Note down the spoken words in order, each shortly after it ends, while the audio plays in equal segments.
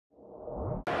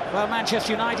Well,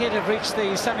 Manchester United have reached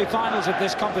the semi-finals of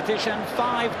this competition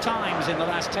 5 times in the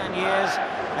last 10 years.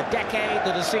 A decade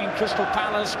that has seen Crystal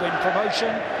Palace win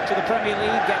promotion to the Premier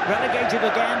League, get relegated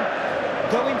again,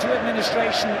 go into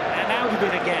administration and out of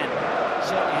it again.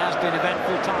 Certainly has been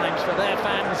eventful times for their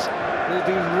fans, who'll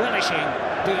be relishing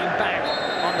being back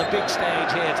on the big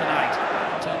stage here tonight.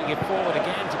 Turning it forward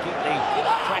again to keep the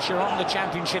pressure on the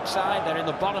Championship side. They're in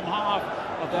the bottom half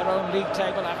of their own league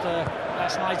table after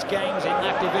last night's games in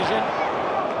that division.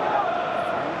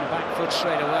 On the back foot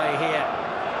straight away here.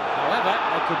 However,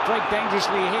 they could break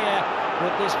dangerously here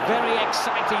with this very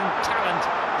exciting talent,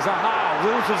 Zaha.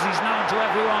 Wolf, as he's known to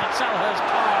everyone at Selhurst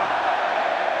Park.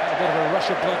 A bit of a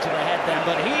rush of blood to the head then,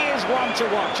 but he is one to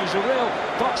watch. He's a real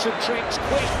box of tricks,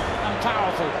 quick and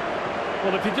powerful.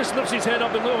 Well, if he just lifts his head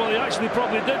up and look, well, he actually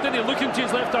probably did, didn't he? Look into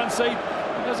his left-hand side.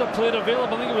 There's a player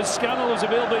available. I think it was Scannell was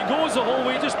available. He goes the whole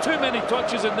way, just too many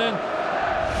touches, and then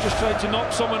just tried to knock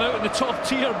someone out in the top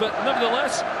tier. But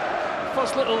nevertheless,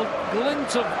 first little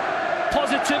glint of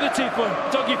positivity for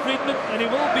Dougie Freedman, and he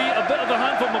will be a bit of a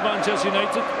handful for Manchester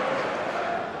United.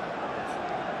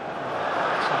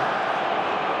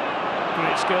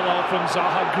 Great skill out from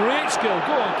Zaha. Great skill.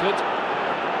 Go on, kid.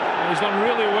 He's done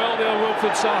really well there,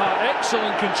 Wilfried Zaha.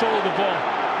 Excellent control of the ball.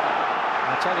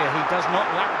 I tell you, he does not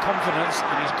lack confidence,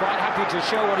 and he's quite happy to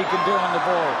show what he can do on the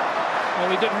ball. Well,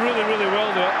 he did really, really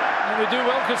well there. And they do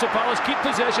well, Crystal Palace. Keep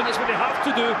possession. That's what they have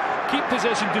to do. Keep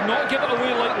possession. Do not give it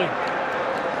away lightly.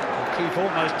 Keith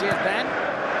almost did then.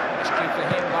 Rescued for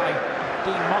him by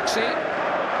Dean Moxey.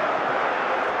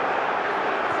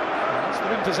 Once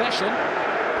they're in possession,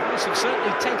 Palace have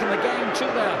certainly taken the game to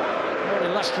their more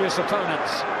illustrious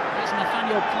opponents. Here's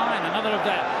Nathaniel Klein, another of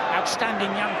their outstanding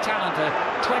young talent, a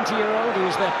 20-year-old who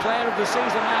was their player of the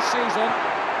season last season.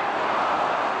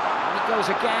 And it goes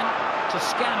again to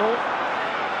Scannell,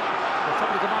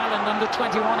 Republic of Ireland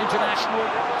under-21 international,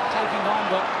 taking on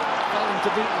but failing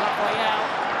to beat Raphael.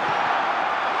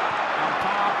 And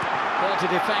Park there to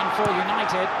defend for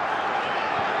United.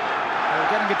 They're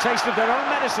getting a taste of their own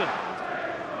medicine.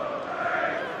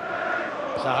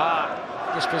 Zaha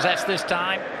dispossessed this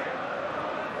time.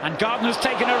 And Gardner's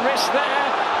taken a risk there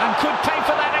and could pay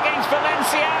for that against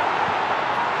Valencia.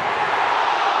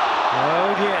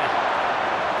 Oh dear.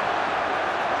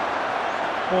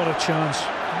 What a chance.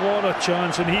 What a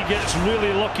chance. And he gets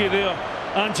really lucky there,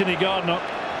 Anthony Gardner.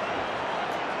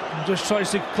 And just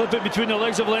tries to clip it between the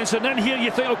legs of Valencia. And then here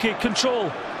you think, okay,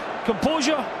 control.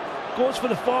 Composure. Goes for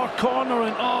the far corner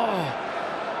and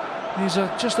he's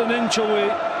just an inch away.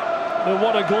 But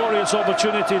what a glorious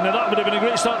opportunity. Now that would have been a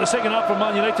great start to the second half for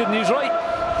Man United, and he's right.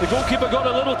 The goalkeeper got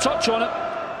a little touch on it.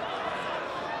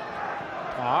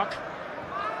 Park.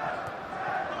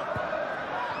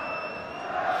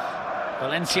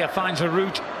 Valencia finds a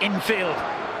route infield.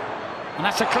 And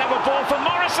that's a clever ball for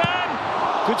Morrison.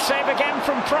 Good save again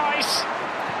from Price.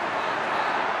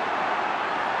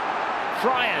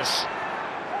 Friars.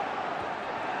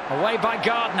 Away by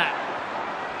Gardner.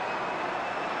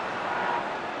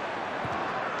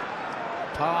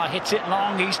 Parr hits it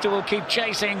long. Easter will keep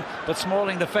chasing, but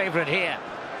Smalling the favourite here.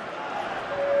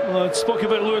 Well, I spoke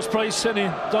about Lewis Price and he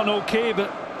done okay,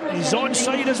 but he's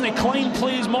onside, isn't he? Klein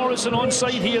plays Morrison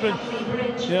onside here,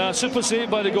 and yeah, super save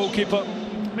by the goalkeeper.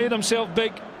 Made himself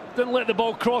big, didn't let the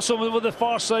ball cross him with the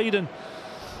far side, and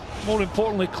more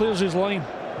importantly, clears his line.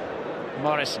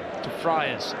 Morrison to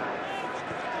Friars.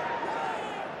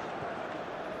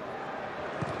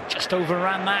 Just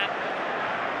overran that.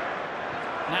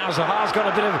 Now Zaha's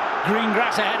got a bit of green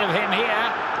grass ahead of him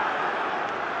here.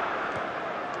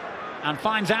 And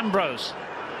finds Ambrose.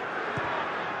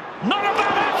 Not a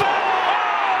bad effort!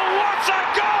 Oh, what a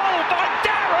goal by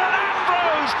Darren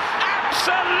Ambrose!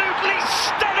 Absolutely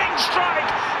stunning strike!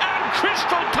 And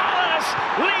Crystal Palace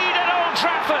lead at Old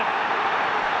Trafford.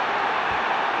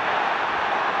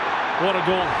 What a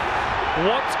goal.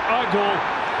 What a goal.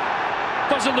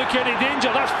 Doesn't look any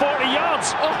danger. That's 40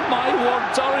 yards. Oh my word,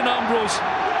 Darren Ambrose.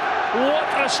 What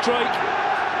a strike.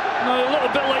 Now, a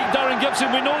little bit like Darren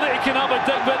Gibson, we know that he can have a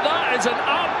dig, but that is an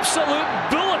absolute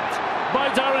bullet by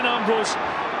Darren Ambrose.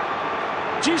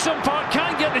 Jason Park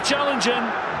can't get the challenge in.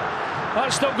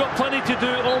 That's still got plenty to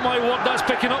do. Oh my word, that's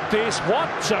picking up pace. What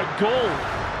a goal.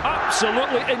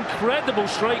 Absolutely incredible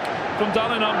strike from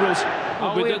Darren Ambrose.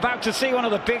 Are we about to see one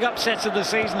of the big upsets of the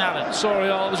season, Alan? Sorry,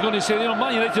 I was going to say,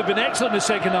 Man United have been excellent in the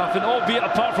second half, and albeit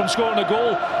apart from scoring a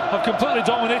goal, have completely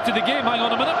dominated the game. Hang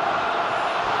on a minute.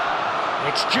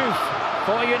 It's Juve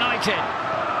for United.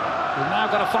 We've now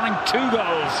got to find 2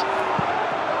 goals.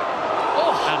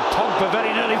 Oh, and Pogba very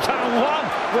nearly found one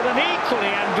with an equally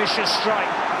ambitious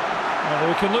strike. Well,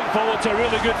 we can look forward to a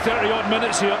really good 30-odd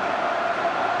minutes here.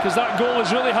 because that goal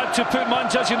has really had to put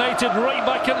Manchester United right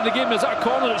back into the game. Is that a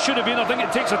corner? It should have been. I think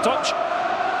it takes a touch.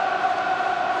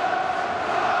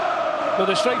 But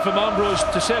the strike from Ambrose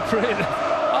to separate,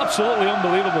 absolutely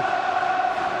unbelievable.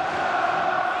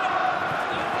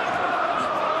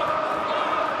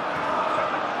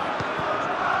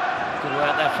 Good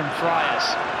work there from Friars.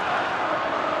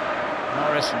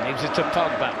 Morrison leaves it to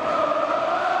Pogba.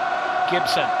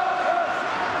 Gibson.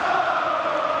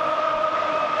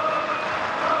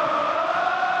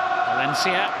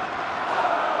 Valencia.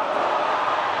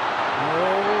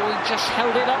 Oh, he just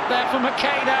held it up there for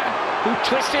Makeda, who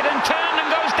twisted and turned and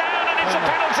goes down, and it's a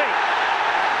penalty.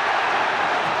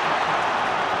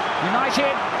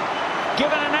 United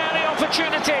given an early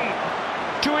opportunity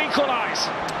to equalise.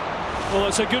 Well,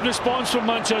 it's a good response from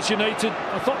Manchester United.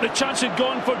 I thought the chance had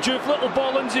gone for Juve. Little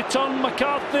ball into the turn.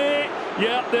 McCarthy.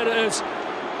 Yeah, there it is.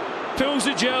 Pulls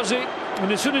the jersey.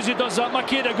 And as soon as he does that,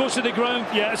 Makeda goes to the ground.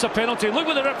 Yeah, it's a penalty. Look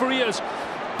where the referee is.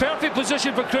 Perfect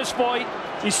position for Chris Boyd.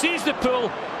 He sees the pull.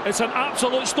 It's an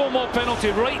absolute Stonewall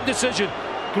penalty. Right decision.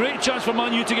 Great chance for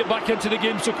Man U to get back into the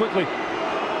game so quickly.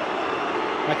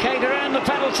 Makeda earned the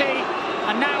penalty,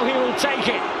 and now he will take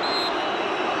it.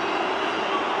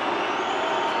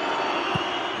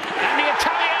 And the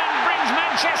Italian brings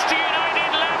Manchester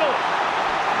United level.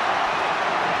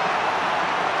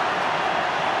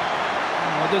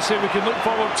 I did say we can look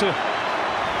forward to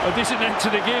a decent end to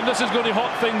the game. This is going to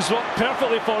hot things up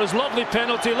perfectly for us. Lovely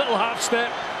penalty, little half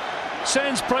step.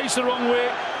 Sends Price the wrong way.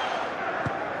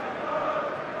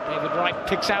 David Wright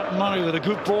picks out Murray with a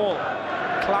good ball.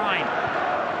 Klein.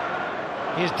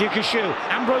 Here's Dukashu.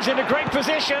 Ambrose in a great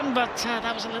position, but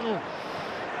that was a little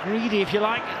greedy, if you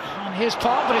like, on his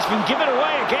part, but it's been given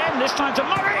away again, this time to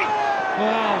Murray.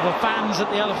 Well, the fans at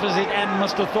the opposite end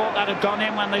must have thought that had gone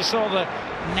in when they saw the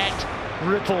net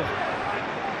ripple.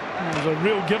 It was a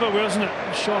real giveaway, wasn't it?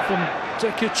 A shot from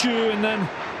Dukashu, and then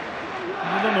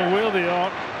I don't know where they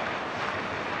are.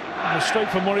 And the strike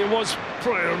from Murray was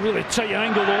probably a really tight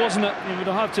angle, though, wasn't it? He would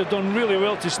have had to have done really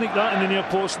well to sneak that in the near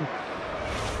post. And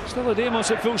still a Demos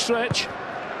at full stretch. A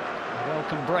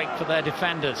welcome break for their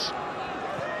defenders.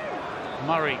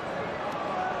 Murray.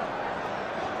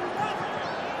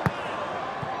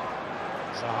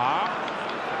 Zaha.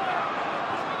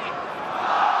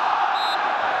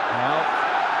 Well,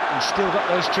 he's still got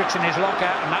those tricks in his locker,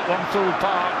 and that one fooled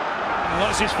Park. And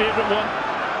that's his favourite one.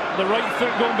 The right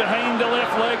foot going behind the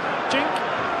left leg. Jink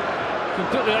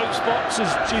completely outspots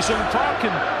as Jason Park,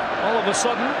 and all of a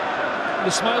sudden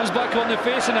the smile's back on the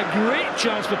face, and a great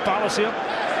chance for Palace here.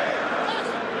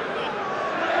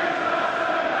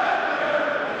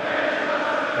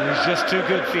 It was just too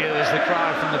good for you, is the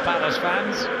cry from the Palace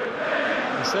fans.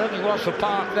 It certainly was for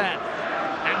Park then.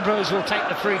 Ambrose will take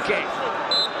the free kick.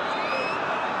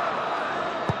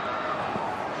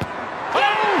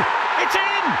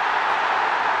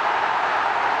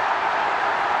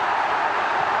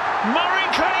 Murray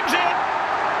claims it,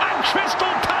 and Crystal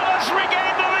Palace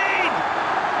regain the lead.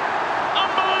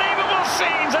 Unbelievable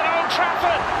scenes at Old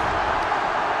Trafford.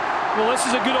 Well, this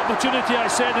is a good opportunity, I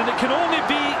said, and it can only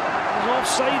be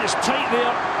offside. It's tight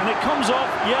there, and it comes off.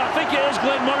 Yeah, I think it is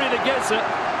Glenn Murray that gets it.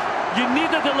 You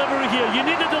need a delivery here. You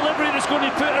need a delivery that's going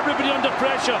to put everybody under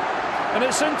pressure. And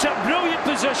it's into a brilliant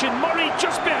position. Murray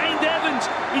just behind Evans.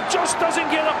 He just doesn't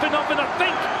get up enough, and I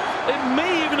think it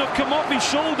may even have come off his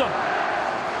shoulder.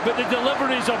 But the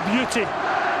deliveries are beauty.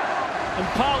 And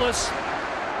Palace,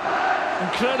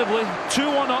 incredibly,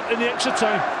 2-1 up in the extra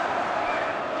time.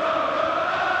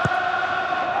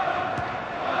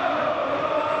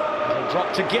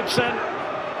 Drop to Gibson.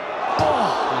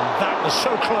 Oh, and that was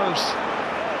so close.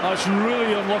 That's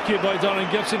really unlucky by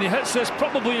Darren Gibson. He hits this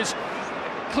probably as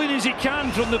clean as he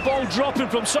can from the ball dropping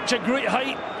from such a great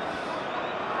height.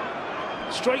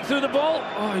 Strike through the ball.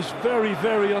 Oh, he's very,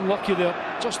 very unlucky there.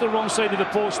 Just the wrong side of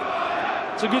the post.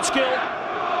 It's a good skill,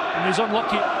 and he's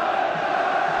unlucky.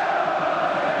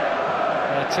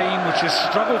 A team which has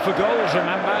struggled for goals,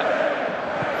 remember.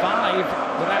 5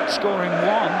 without scoring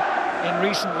 1 in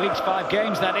recent weeks, 5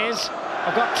 games that is.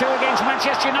 I've got 2 against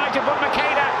Manchester United, but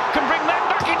Makeda can bring that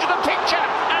back into the picture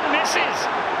and misses.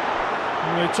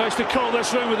 Well, he tries to curl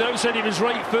this round with the outside of his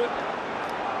right foot.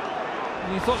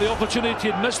 And he thought the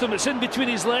opportunity had missed him. It's in between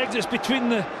his legs, it's between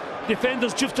the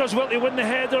defenders. Juve does well to win the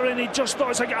header, and he just thought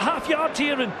it's like a half-yard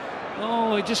here, and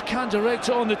oh, he just can't direct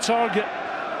it on the target.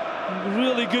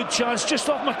 Really good chance, just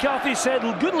off McCarthy's head.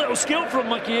 Good little skill from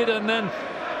Makeda, and then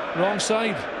wrong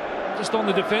side. Just on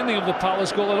the defending of the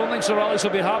Palace goal. I don't think Sir Alex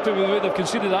will be happy with the way they've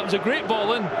conceded that. It was a great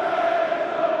ball in,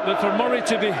 but for Murray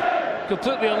to be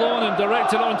completely alone and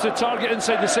direct it onto target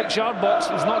inside the 6-yard box,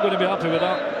 he's not going to be happy with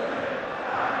that.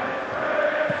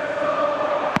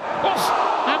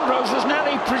 Ambrose has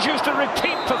nearly produced a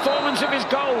repeat performance of his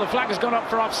goal. The flag has gone up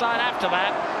for offside after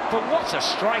that, but what a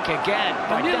strike again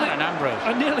by Darren Ambrose.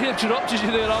 I nearly interrupted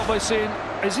you there, Al, by saying,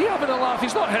 is he having a laugh?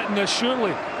 He's not hitting this,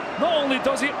 surely. Not only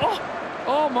does he,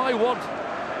 oh my word.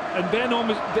 And Ben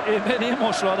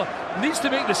Amos rather needs to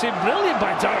make the same. Brilliant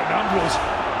by Darren Ambrose.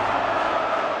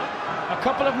 A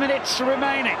couple of minutes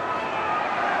remaining.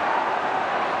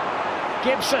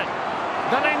 Gibson,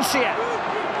 Valencia.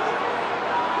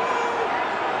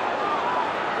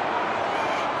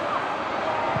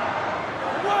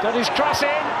 Got his cross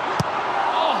in.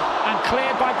 And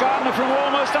cleared by Gardner from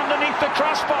almost underneath the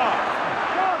crossbar.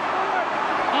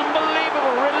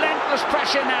 Unbelievable, relentless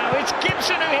pressure now. It's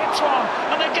Gibson who hits one,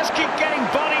 and they just keep getting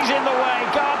bodies in the way.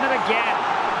 Gardner again.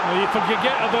 Well, you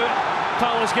forget about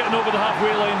Palace getting over the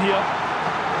halfway line here.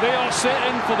 They are set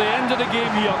in for the end of the game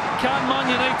here. Can Man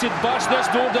United bash this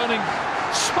door down and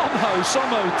somehow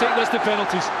take this to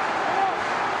penalties?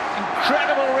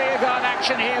 Incredible rearguard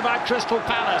action here by Crystal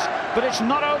Palace, but it's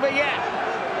not over yet.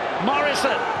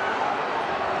 Morrison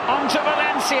onto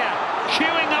Valencia,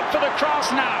 queuing up for the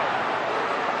cross now.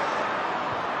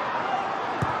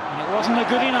 And it wasn't a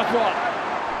good enough one.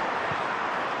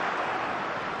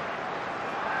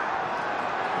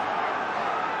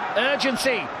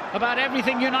 Urgency about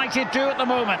everything United do at the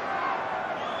moment.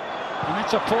 And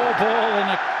it's a poor ball and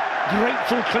a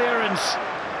grateful clearance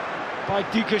by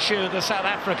Dukashu, the South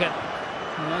African.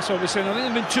 And that's what we're saying. I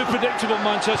think they've been too predictable,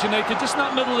 Manchester United. Just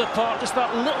that middle of the park, just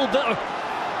that little bit of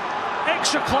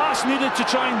extra class needed to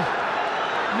try and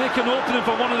make an opening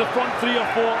for one of the front 3 or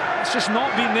 4. It's just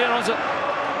not been there, has it?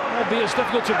 Albeit it's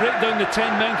difficult to break down the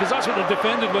 10 men, because that's what they've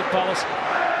defended with, Palace.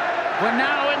 We're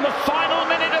now in the final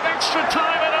minute of extra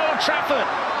time at Old Trafford,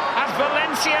 as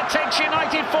Valencia takes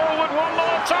United forward one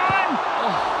more time.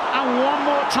 And one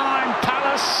more time,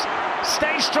 Palace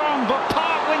stay strong, but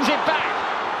Park wins it back.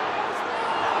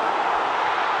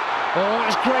 Oh,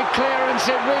 it was great clearance.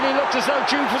 It really looked as though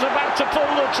Juve was about to pull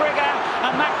the trigger,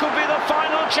 and that could be the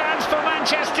final chance for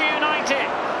Manchester United,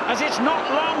 as it's not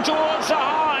long towards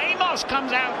Zaha. Amos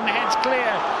comes out and heads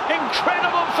clear.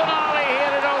 Incredible finale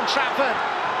here at Old Trafford.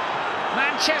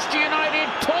 Manchester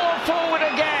United pour forward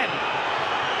again,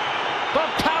 but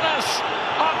Palace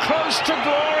are close to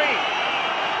glory.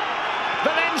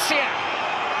 Valencia,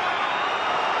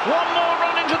 one more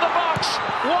run into the box,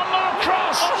 one more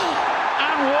cross,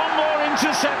 and one more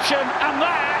interception, and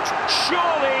that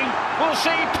surely will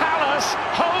see Palace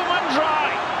home and dry.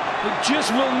 It just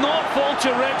will not fall to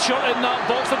red shot in that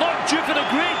box. I thought Duke had a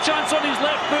great chance on his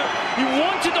left foot. He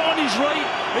wanted it on his right.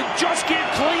 It just gave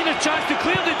Klein a chance to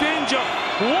clear the danger.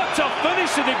 What a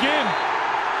finish to the game.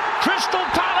 Crystal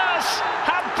Palace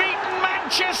have beaten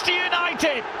Manchester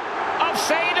United. I'll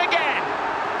say it again.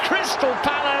 Crystal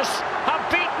Palace have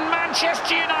beaten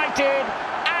Manchester United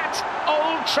at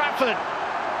Old Trafford.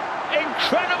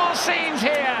 Incredible scenes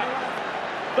here.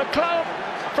 The club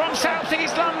from South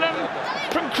East London,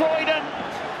 from Croydon,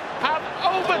 have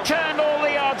overturned all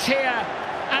the odds here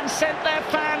and sent their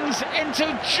fans into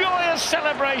joyous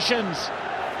celebrations.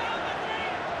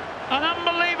 An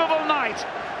unbelievable night,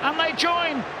 and they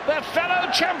join their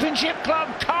fellow Championship club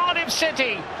Cardiff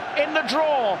City in the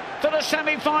draw for the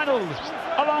semi-finals,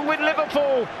 along with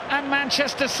Liverpool and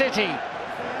Manchester City.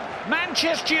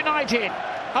 Manchester United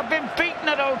have been beaten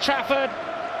at Old Trafford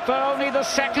for only the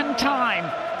second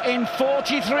time in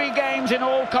 43 games in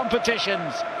all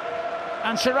competitions.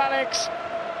 And Sir Alex,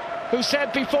 who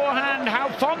said beforehand how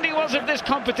fond he was of this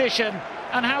competition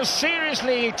and how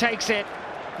seriously he takes it,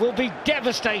 will be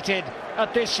devastated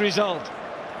at this result.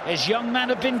 His young men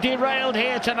have been derailed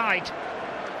here tonight.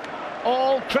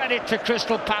 All credit to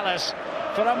Crystal Palace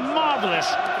for a marvellous,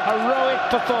 heroic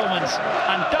performance,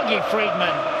 and Dougie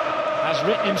Freedman has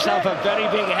written himself a very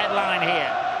big headline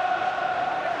here.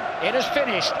 It has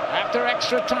finished after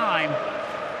extra time.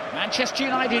 Manchester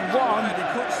United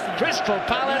 1, Crystal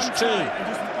Palace 2.